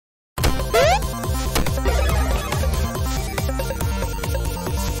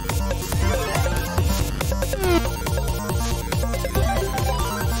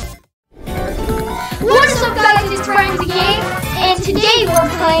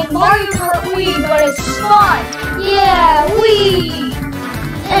playing Mario Kart Wii, but it's fun. Yeah, Wii.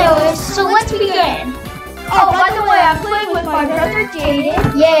 Anyways, so let's begin. Oh, by the way, I'm playing with my brother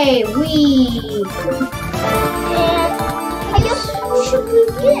Jaden. Yay, Wii. And I guess we should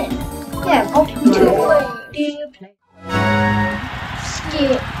begin. Yeah, go to play. Do you play?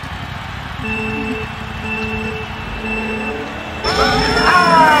 Skip.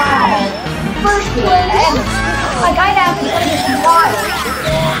 First place. I kinda have to play this while.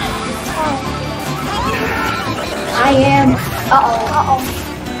 I am.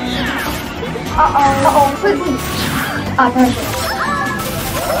 Quickly. Perfect.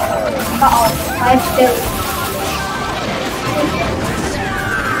 I have to.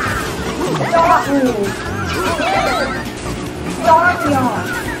 Don't move. Don't yawn.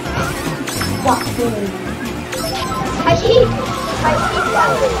 What food? I hate that.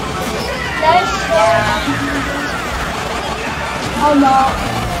 That's oh no.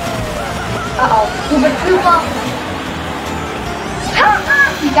 Hoover.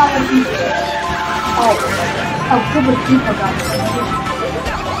 He got one. Hoover got it.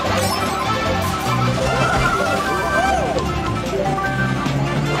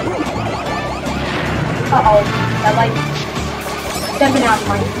 That like stepping out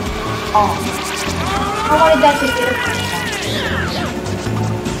my I wanted that to get a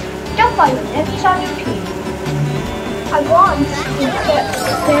don't fight with him, he's on your team. I want to get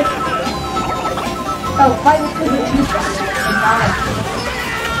fight with the team.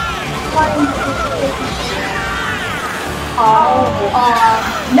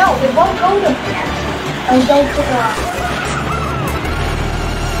 No, it won't go to it'll go to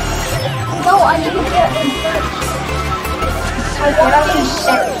no, I need to get in first. I want to be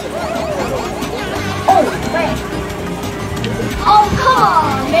second. Oh, man. Oh, come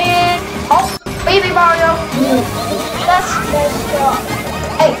on, man. Oh, baby Mario. Let's go.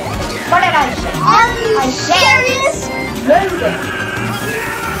 Hey, what did I say? Are you serious? Move it.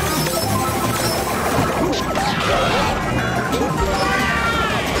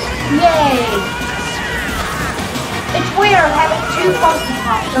 Yay. It's weird having two funky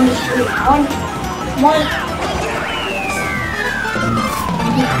pops on the street. One.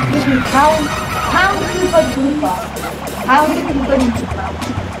 Excuse me, pound Koopa Koopa. Pound Koopa Koopa.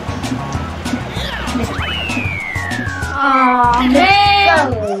 Aw,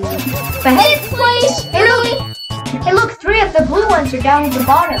 man. The head place. Really? Hey, look, 3 of the blue ones are down at the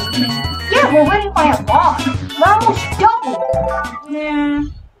bottom. Yeah, we're winning by a lot. We're almost double. Yeah.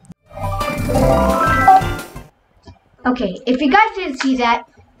 Okay, if you guys didn't see that,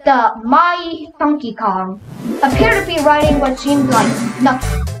 my Donkey Kong appeared to be riding what seemed like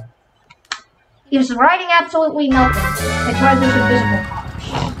nothing. He was riding absolutely nothing, like one of those invisible cars.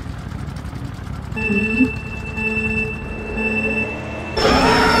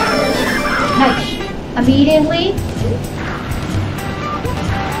 Nice. Immediately,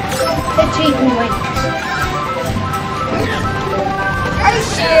 the team wins. Are you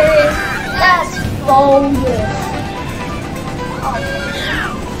serious? That's bogus.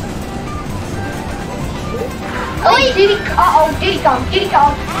 Oh, wait, Diddy Kong. He's on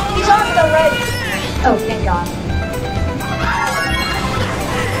the red. Oh, thank God.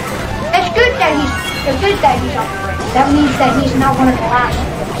 It's good that he's on the red. That means that he's not one of the last ones.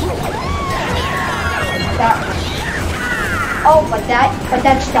 But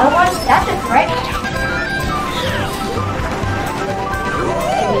that still one, that's a threat.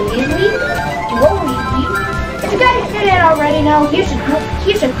 Immediately, if you guys didn't already know, here's a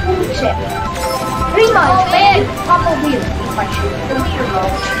cool tip. Pretty much, man, pop a wheel by shooting the leader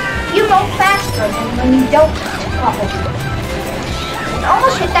mode. You go faster than when you don't pop a wheel. You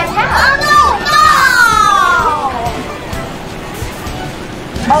almost hit that tower. Oh no!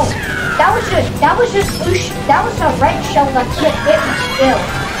 That was a red shell that hit me still.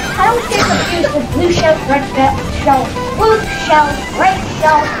 I don't get confused with blue shell, red shell, blue shell, red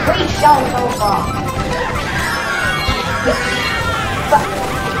shell, green shell so far.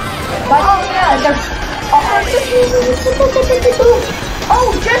 But yeah, there's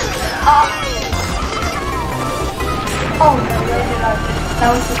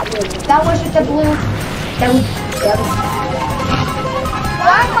that wasn't the blue. That was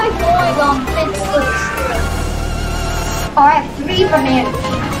why am I going on 5th place? Oh, I have 3 bananas.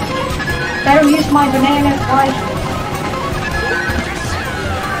 Better use my bananas wisely.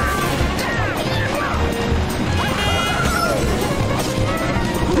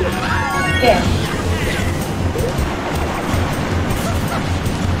 There.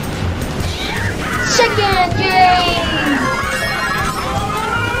 Second game!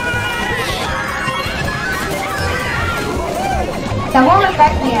 That won't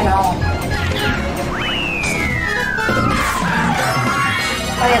affect me at all.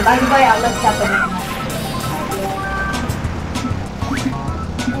 Oh yeah, by the way, I looked up banana.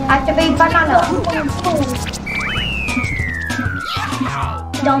 Activate banana.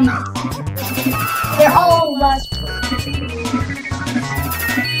 Dumb. They're all less.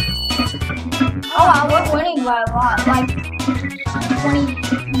 Oh wow, we're winning by a lot. Like 20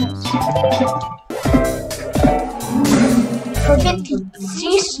 minutes. Forget to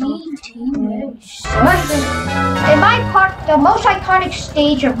CC teammates. In my part, the most iconic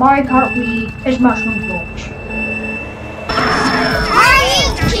stage of Mario Kart Wii is Mushroom Gulch. Are you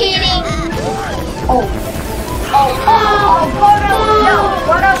kidding? Oh,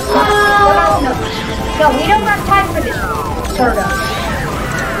 no, we don't have time for this. Sort of.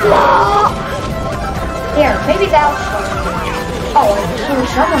 Here, maybe that'll start. Oh, I hear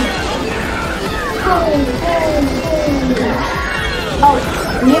someone. Oh,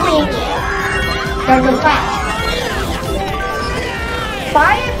 you mean gotta go fast.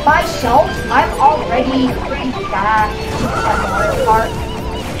 By myself, I'm already pretty fast at Mario Kart.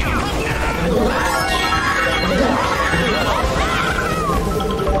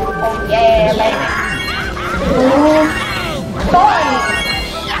 Oh yeah, baby. Boom. Boy.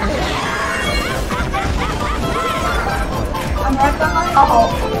 I'm right behind. Uh-oh.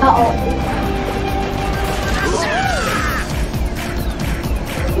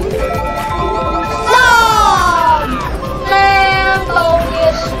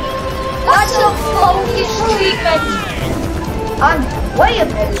 That's a bogus treatment. I'm way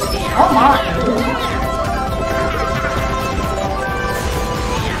ahead. Come on.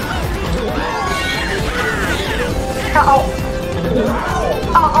 Uh-oh.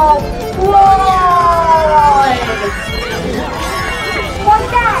 Whoa! What's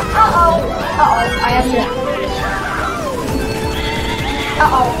that? I have to.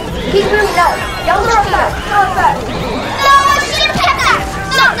 Keep moving, no. Don't throw it back. No, see a pepper.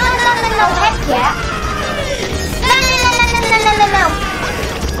 No, heck yeah.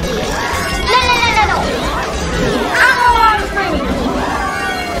 No. I'm screaming.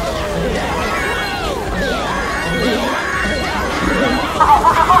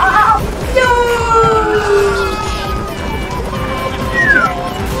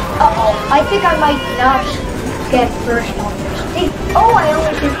 I think I might not get first on this. Oh, I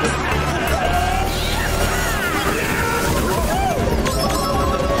only did this.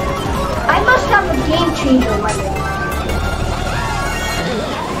 I must have a game changer weapon.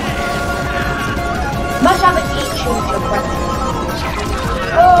 Must have a game changer weapon.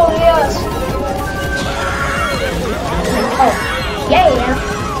 Oh, yes. Oh, yeah.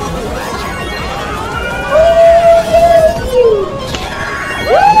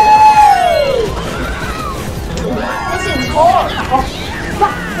 This is hard.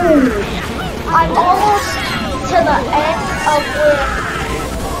 I'm almost to the end of where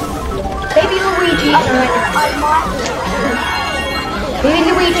Baby Luigi is right.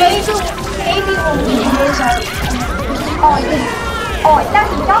 Baby Luigi is right. Oh,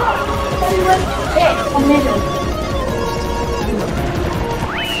 that's not. Hey, a minute.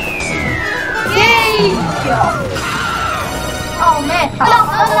 Yay! Oh man. No.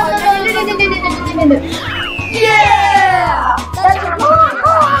 Yeah! That's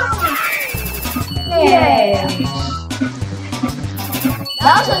Yay!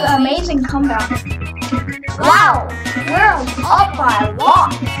 That was an amazing comeback. Wow! We're up by a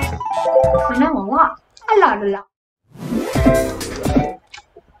lot. I know a lot. A lot.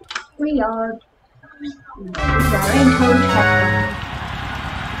 We are in Toad Chapter.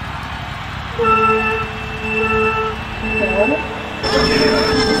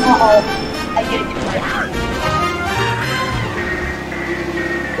 Uh-oh. I did it too much.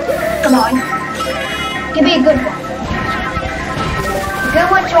 Come on. Give me a good one. Good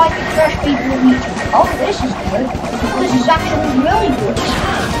one so I can crush people with me. Oh, this is good. This is actually really good.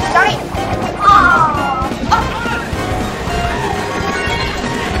 Sorry.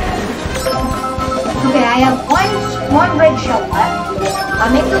 Okay, I have one red shell left.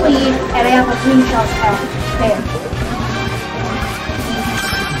 I'm in the lead, and I have a green shell left. There.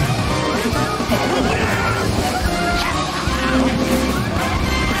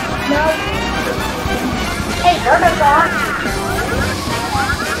 No. Hey, Gerda's on.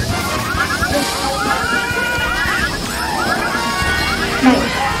 Nice.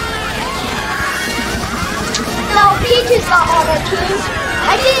 No, Peach is not on our team.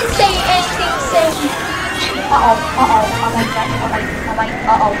 I didn't say anything saying Peach.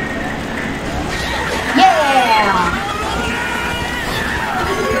 Uh-oh. Yeah!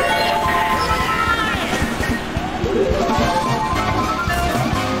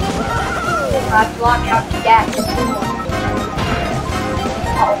 have to watch out to that.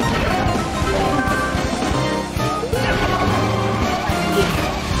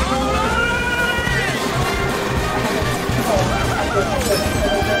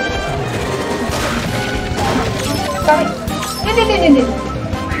 Sorry. No.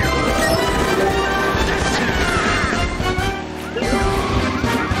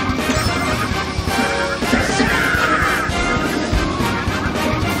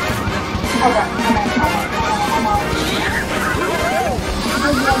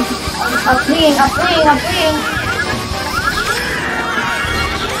 I'm fleeing.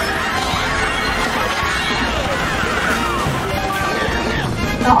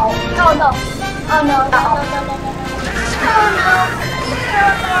 Uh-oh. Oh no. Oh no. Oh.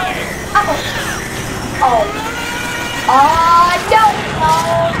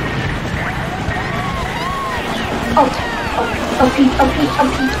 Peach.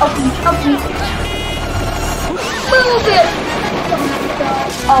 Move it.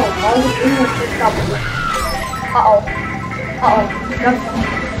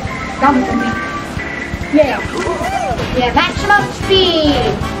 Double for me. Yeah, maximum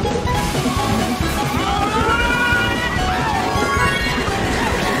speed.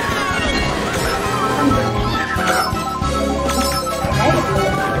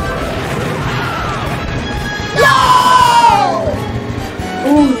 No!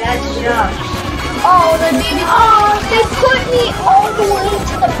 Ooh, that sucks. Oh, the baby. Oh, they put me all the way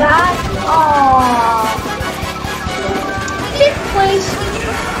to the back. Oh. 5th place.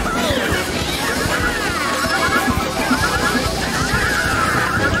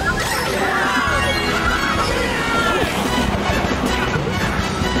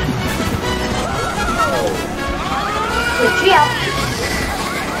 Good job.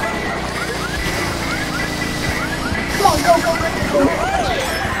 Come on, go.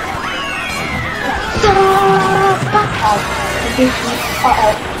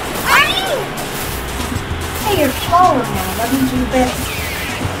 Uh-oh. Hey, you're slower now. That means you're better.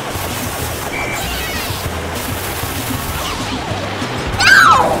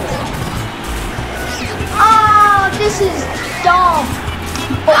 Oh, this is dumb.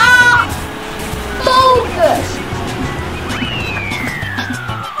 Ah! Bogus.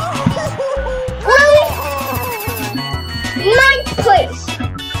 Really? 9th place.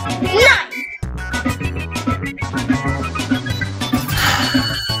 9.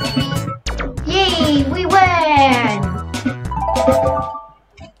 Yay, we win!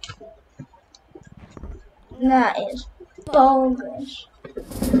 That is bogus.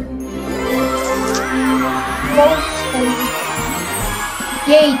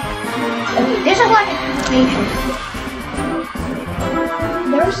 Yay! Okay, this is like a nation.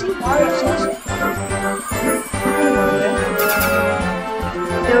 Never seen Mario since.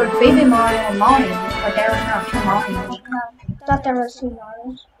 There was Baby Mario and Mario, but there were not 2 Marios. Thought there was 2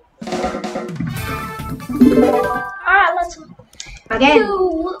 Marios. Alright, let's Again.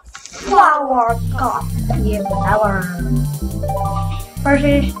 do Flower God. Yeah, flower. First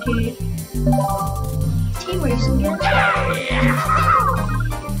is Team racing again.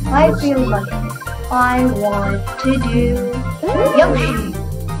 I feel like I want to do Yoshi.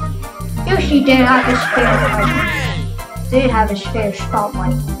 Yoshi did have a spare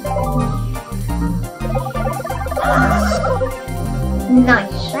spotlight.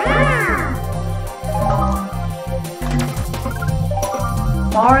 Nice.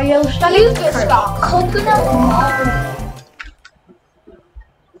 Mario stuck. You just got coconut Mario.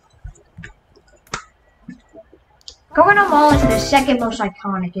 Coconut Mall is the second most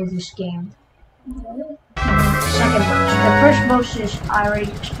iconic in this game. Second most. The first most is, I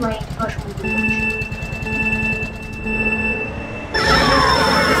already explained, Mushroom Beach.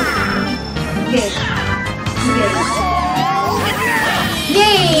 Yay.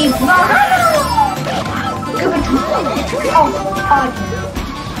 Yay, Mario!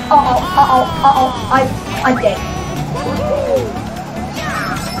 I'm dead.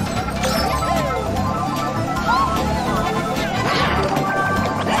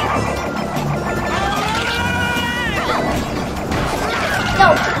 No.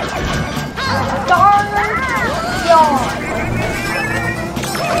 Darn yarn.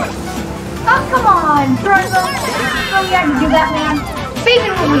 Oh, come on, Bruno. Oh, you had to do that, man. Beat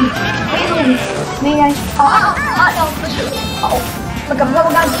it with me. May I? No. Oh, look at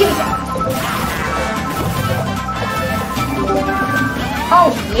bubblegum. Give me that. Oh,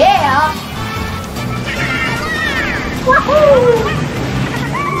 yeah. Wahoo!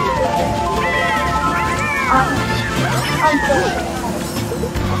 I'm first.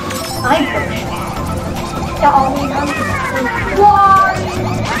 Why?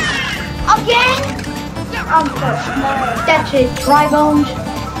 Again? I'm first. That's it, dry bones.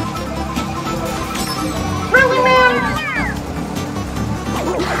 Really, man?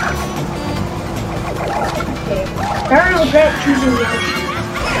 Okay. Very regret choosing Yoshi.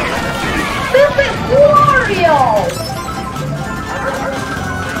 Stupid Wario!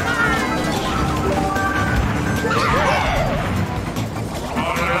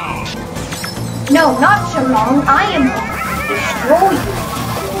 No, not so long. I am going to destroy you.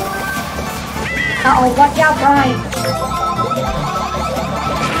 Uh-oh, watch out, Brian.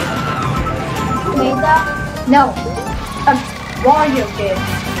 Who made that? No. Wario did.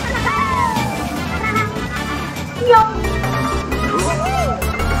 Yup.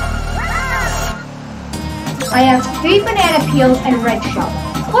 I have 3 banana peels and red shell.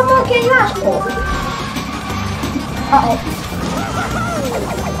 What more can you ask for? Uh-oh.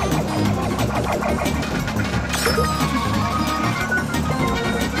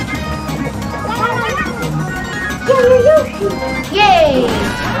 Yay!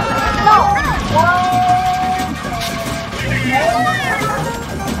 No!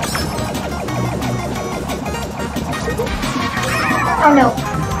 Oh no.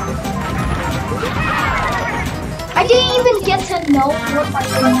 I didn't even get to know what my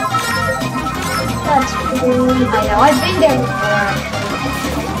thing was. That's cool. I know, I've been there before.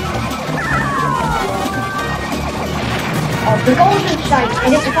 Oh, the golden sight,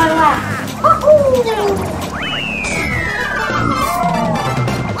 and it's gonna last. Woohoo!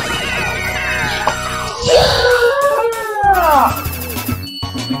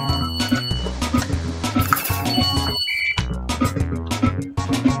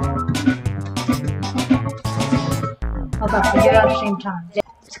 Okay, we do it at the same time.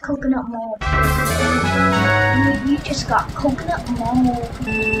 It's coconut mold. You just got coconut mold.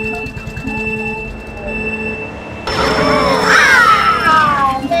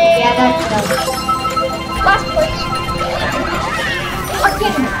 Ah, man. Yeah, that's done. Last place. Are you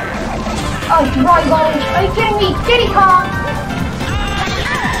kidding me? Oh, dry bones. Are you kidding me? Diddy Kong!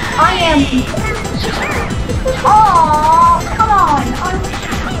 I am. Oh, come on.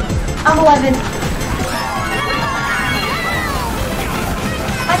 I'm 11.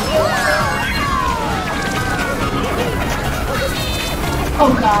 Oh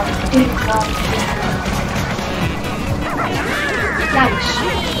god, Diddy Kong. Nice.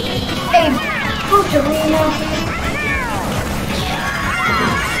 Hey, Fruiterina.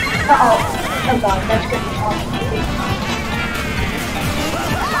 Uh-oh. Oh god, that's good.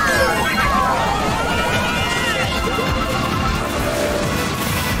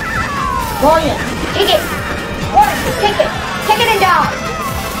 William, take it! Warren, take it! Take it and down!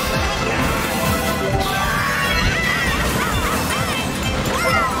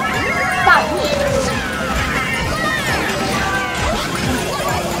 Stop!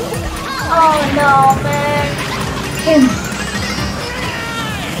 Oh no, man! Him!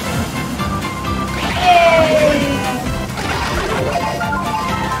 Yay!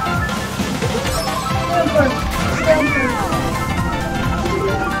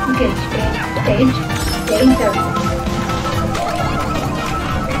 Okay, stage 30.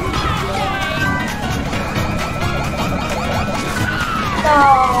 No.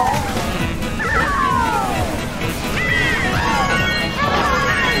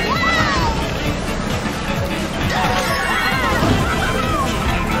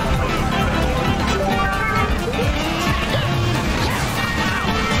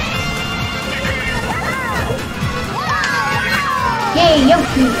 Yay,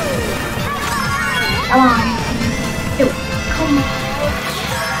 Yoshi! Come on. Yo, come on.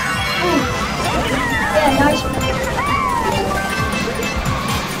 Ooh. Yeah, nice.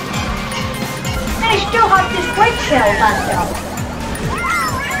 And I still have this red shell left out.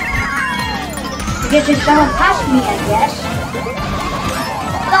 I guess it's someone past me, I guess.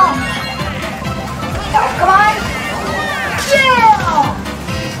 No. No, come on. Yeah!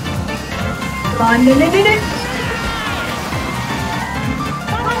 Come on, no.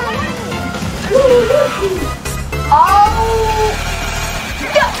 Oh!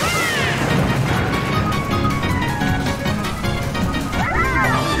 Yeah!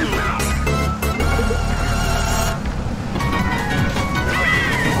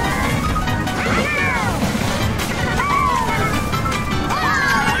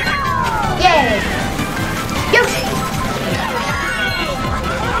 Yay! Yoshi!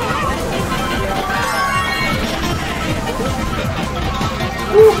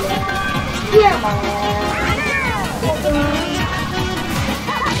 Ooh! Yeah, man.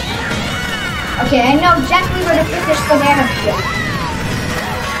 Okay, I know exactly where to put this banana peel.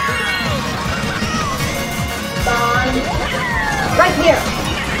 Right here.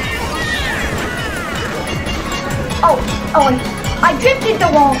 Oh, I drifted the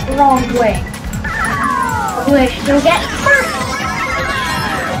wrong way. We'll still get first.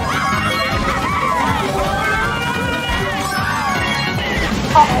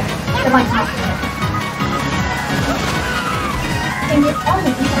 Uh-oh, the mic's not. And you're on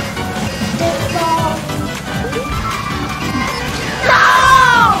the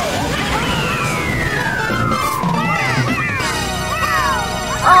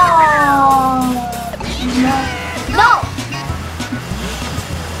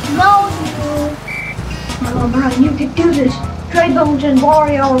Oh, Brian, you can do this. Trey Bones and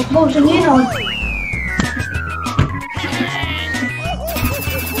Wario are closing in on you.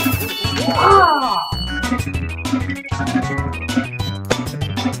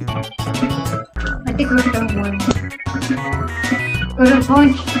 I think we're gonna win. Go to the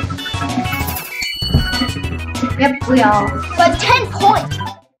point. Yep, we are. But 10 points.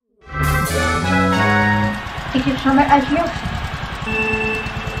 Take your summer as you.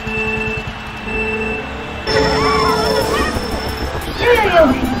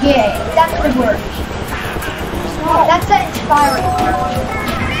 Yeah, that's the word. Oh, that's the inspiring part.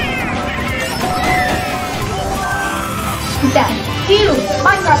 That you,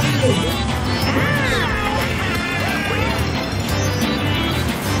 Minecraft Studio.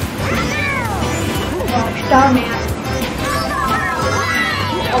 Oh, Starman.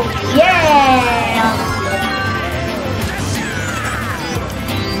 Oh yeah!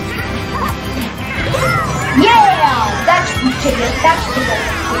 Yeah! That's the ticket. That's the goal.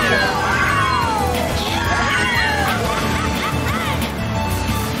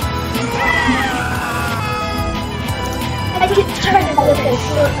 I can turn it with a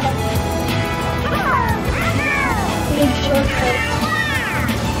shortcut. Big shortcut.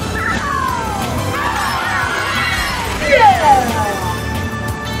 Yeah!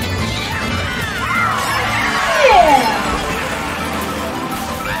 Yeah!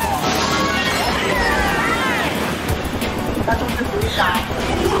 That's what the blue side.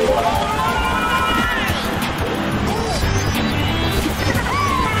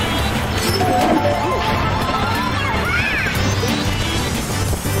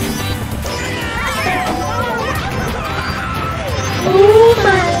 Oh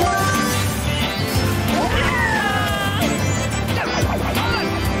my.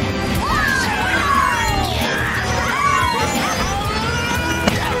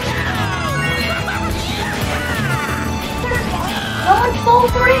 No one's full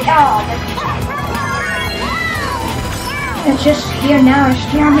for it? Oh, it's just here now. It's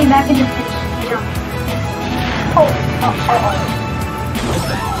steering me back into place.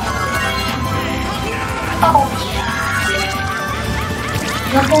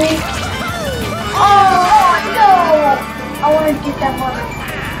 Luckily. Oh no! I want to get that one.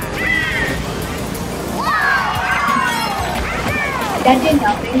 That did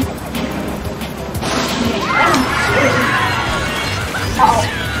nothing.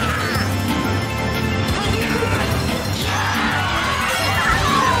 Uh-oh.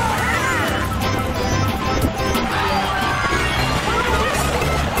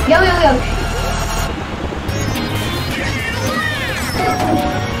 Yo.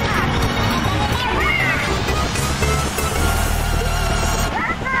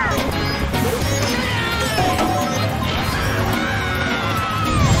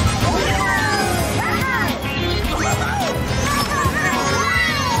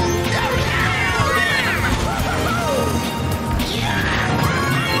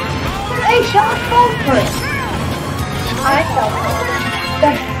 Hey, Sean fell for it. I fell for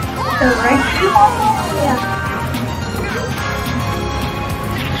it. The red people? Yeah.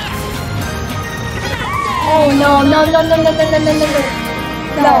 Oh no.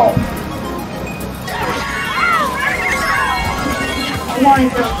 No. I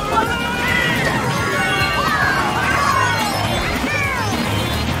wanted to fun.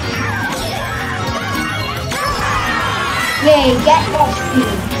 Yay, get more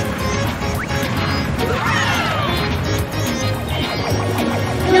speed.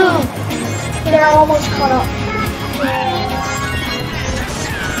 No. They're almost caught up.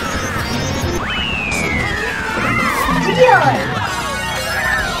 Really?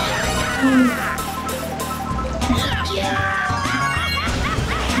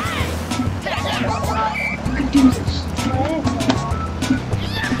 You could do this.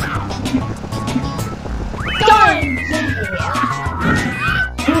 Done!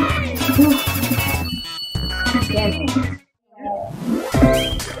 Again.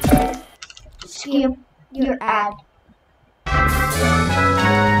 Skip your ad.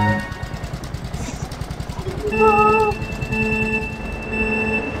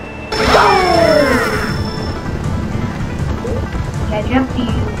 up to you.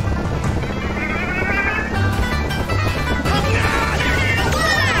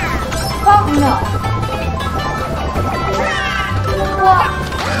 Oh no. What?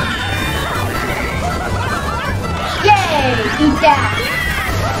 Yay! Eat that.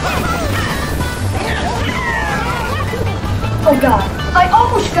 Oh god. I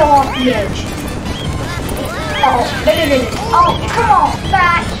almost fell off the edge. Oh, no. Oh, come on,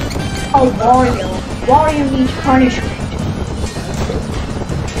 fat. Oh, Wario. Wario needs punishment.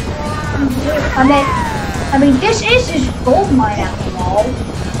 I mean, this is his gold mine after all.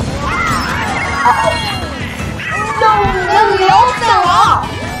 Uh-oh. No, we all fell off.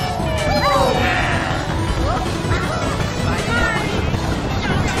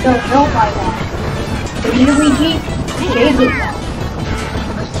 Don't buy that. Luigi, save it.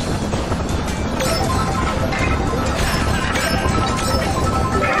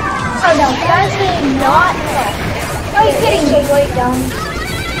 Oh no, that's not. Are you kidding me? Wait, down.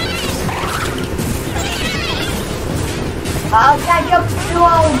 I'll catch up to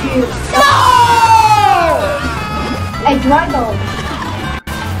all of you. No! Hey, Drago.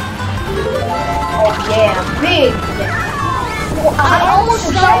 Oh yeah, big. Well, I almost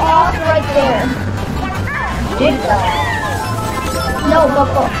fell off right there. Did that? No, but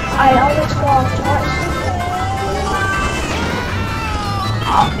I almost fell off twice.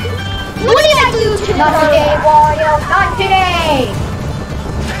 What did I do to Not today, Wario. Not today.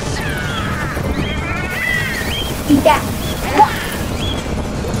 Eat that.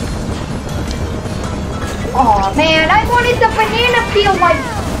 Oh man, I wanted the banana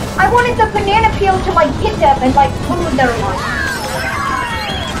peel to like hit them and like move their life.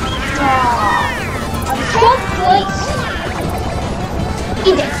 I'm so close.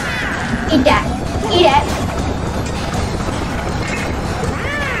 Eat it. Eat that. Eat it.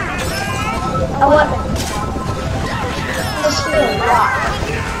 I want this little rock.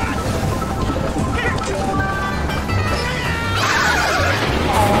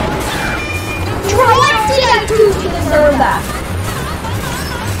 What did I do to deserve that?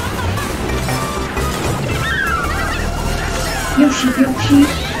 Yoshi,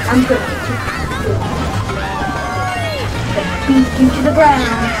 I'm good. Beat you to the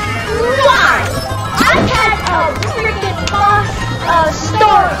ground. Why? I had a freaking boss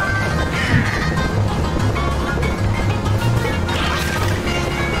start.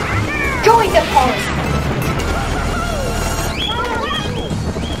 Join the party.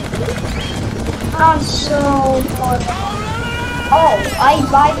 I'm so funny. Oh,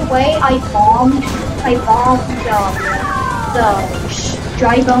 by the way, I bombed the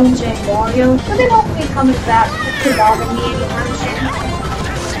Dry Bones and Wario, so they won't be coming back to bother me anytime soon.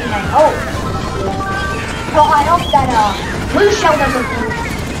 And I hope. Well, I hope that Blue Shell doesn't move.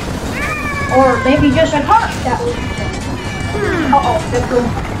 Or maybe just a Cart that will move. Uh-oh, that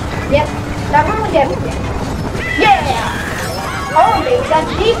ruined. Yep, that ruined everything. Yeah! Oh, baby,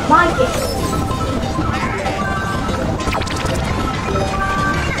 that's deep my game.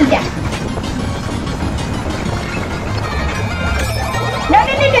 Yeah.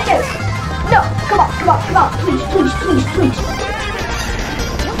 No. No, come on. Please.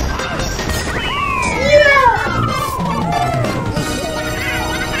 Yeah!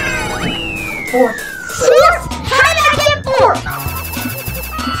 Fourth. How did I get fourth?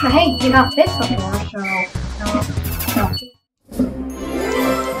 Hey, you got fifth before, so no.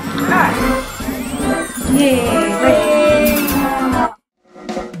 Alright. Yay,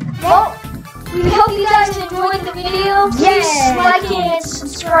 Well, we hope you guys enjoyed the video. Please like and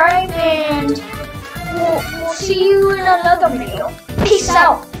subscribe, and we'll see you in another video. Peace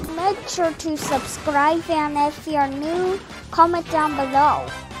out. Make sure to subscribe, and if you're new, comment down below.